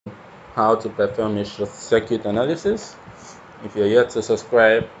how to perform a short circuit analysis. If you're yet to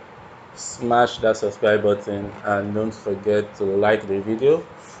subscribe, smash that subscribe button and don't forget to like the video.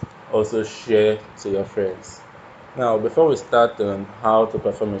 Also share to your friends. Now, before we start on how to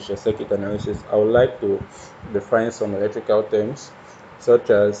perform a short circuit analysis, I would like to define some electrical terms such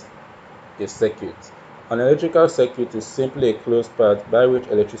as a circuit. An electrical circuit is simply a closed path by which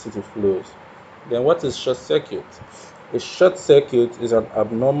electricity flows. Then what is short circuit? A short circuit is an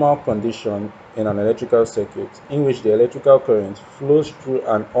abnormal condition in an electrical circuit in which the electrical current flows through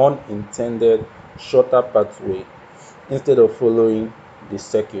an unintended shorter pathway instead of following the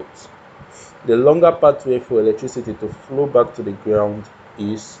circuit. The longer pathway for electricity to flow back to the ground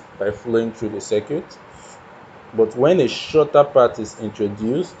is by flowing through the circuit. But when a shorter path is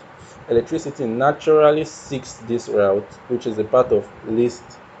introduced, electricity naturally seeks this route, which is a path of least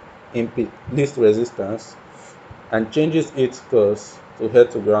resistance, and changes its course to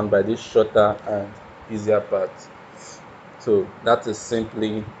head to ground by this shorter and easier path. So that is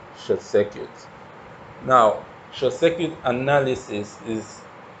simply short circuit. Now, short circuit analysis is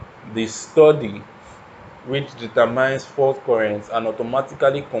the study which determines fault currents and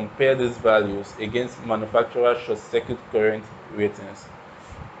automatically compare these values against manufacturer short circuit current ratings.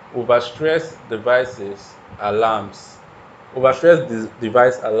 Overstressed device alarms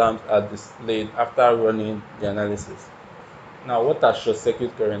are displayed after running the analysis. Now, what are short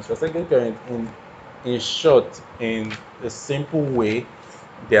circuit currents? Short circuit current, in short, in a simple way,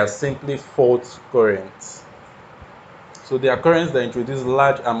 they are simply fault currents. So they are currents that introduce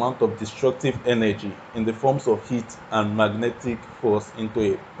large amount of destructive energy in the forms of heat and magnetic force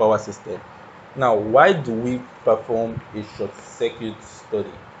into a power system. Now, why do we perform a short circuit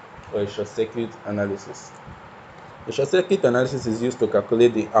study or a short circuit analysis? A short circuit analysis is used to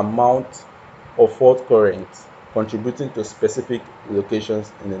calculate the amount of fault current contributing to specific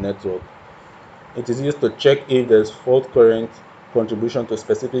locations in the network. It is used to check if there is fault current contribution to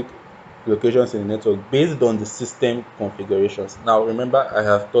specific locations in the network based on the system configurations. Now, remember, I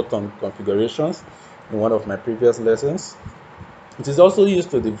have taught on configurations in one of my previous lessons. It is also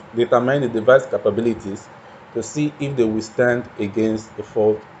used to determine the device capabilities to see if they withstand against a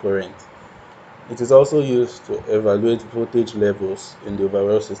fault current. It is also used to evaluate voltage levels in the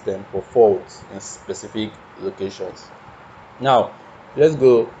overall system for faults in specific locations. Now, let's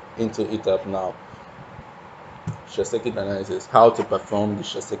go into Etap now. Short circuit analysis. How to perform the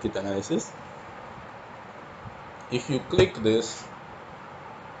short circuit analysis. If you click this,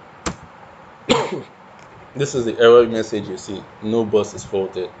 this is the error message you see. No bus is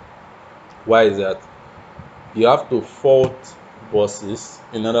faulted. Why is that? You have to fault buses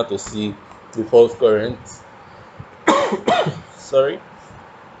in order to see the fault current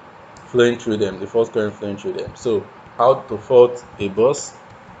flowing through them, the fault current flowing through them. So, how to fault a bus?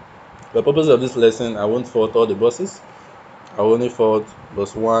 For the purpose of this lesson, I won't fault all the buses. I will only fault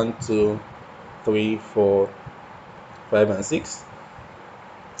bus 1, 2, 3, 4, 5, and 6.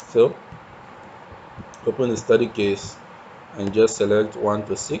 So, open the study case and just select 1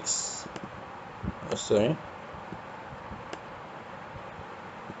 to 6.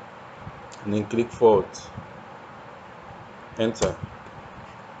 And then click fault. Enter.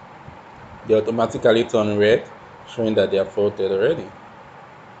 They automatically turn red, showing that they are faulted already.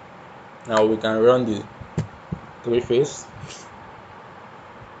 Now we can run the 3-phase,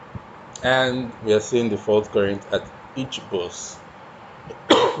 and we are seeing the fault current at each bus.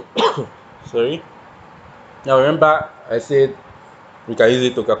 Now remember, I said we can use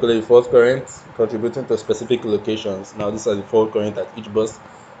it to calculate the fault current contributing to specific locations. Now these are the fault current at each bus.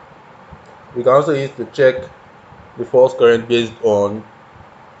 We can also use to check the fault current based on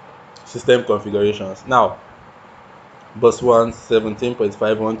system configurations. Now, bus 1,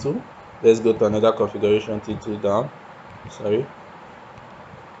 17.512. Let's go to another configuration, T2 down.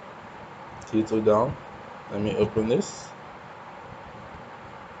 T2 down. Let me open this.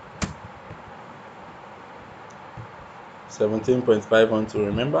 (17.512),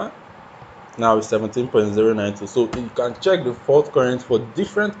 remember? Now it's 17.092. So you can check the fault current for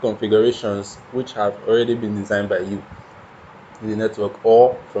different configurations which have already been designed by you in the network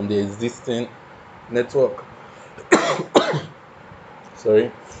or from the existing network.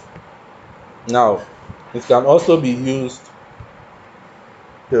 Now, it can also be used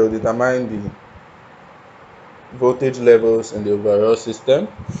to determine the voltage levels in the overall system.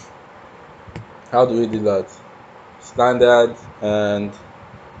 How do we do that? Standard, and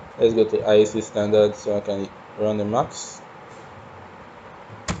let's go to IEC standard so I can run the max.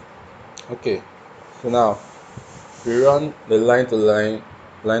 Okay, so now we run the line to line,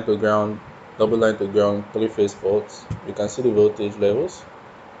 line to ground, double line to ground, 3-phase faults. We can see the voltage levels.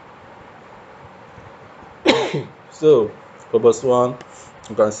 So for bus 1,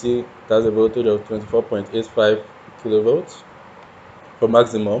 you can see it has a voltage of 24.85 kilovolts for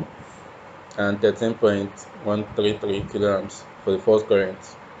maximum and 13.133 kiloamps for the force current.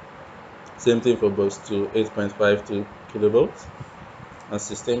 Same thing for bus 2, 8.52 kilovolts and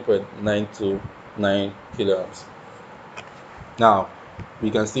 16.929 kiloamps. Now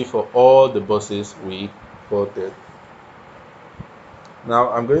we can see for all the buses we plotted. Now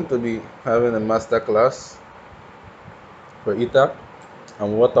I'm going to be having a master class for Etap,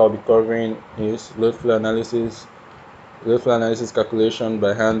 and what I'll be covering is load flow analysis calculation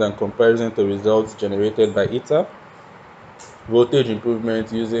by hand and comparison to results generated by Etap, voltage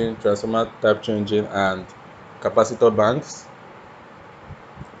improvement using transformer type changing and capacitor banks,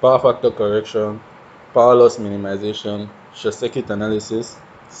 power factor correction, power loss minimization, short circuit analysis,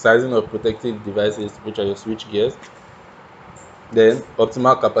 sizing of protective devices which are your switch gears, then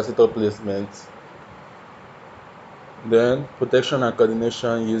optimal capacitor placement, then protection and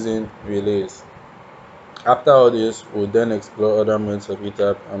coordination using relays. After all this, we'll then explore other modes of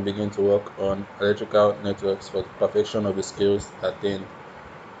Etap and begin to work on electrical networks for the perfection of the skills attained.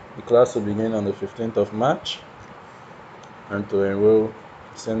 The class will begin on the 15th of March, and to enroll,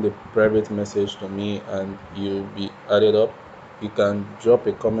 send a private message to me and you'll be added up. You can drop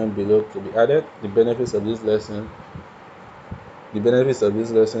a comment below to be added. The benefits of this lesson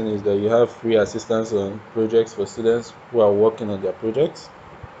is that you have free assistance on projects for students who are working on their projects.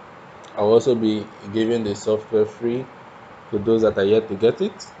 I'll also be giving the software free to those that are yet to get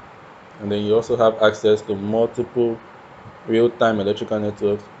it, and then you also have access to multiple real-time electrical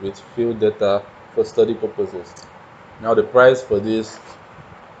networks with field data for study purposes. Now the price for this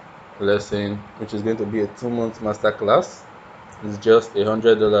lesson, which is going to be a 2-month master class, is just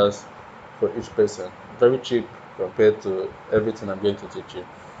 $100 for each person. Very cheap compared to everything I'm going to teach you.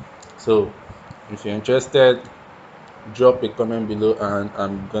 So if you're interested, drop a comment below and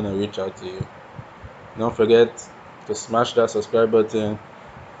I'm gonna reach out to you. Don't forget to smash that subscribe button.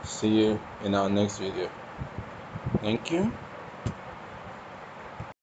 See you in our next video. Thank you.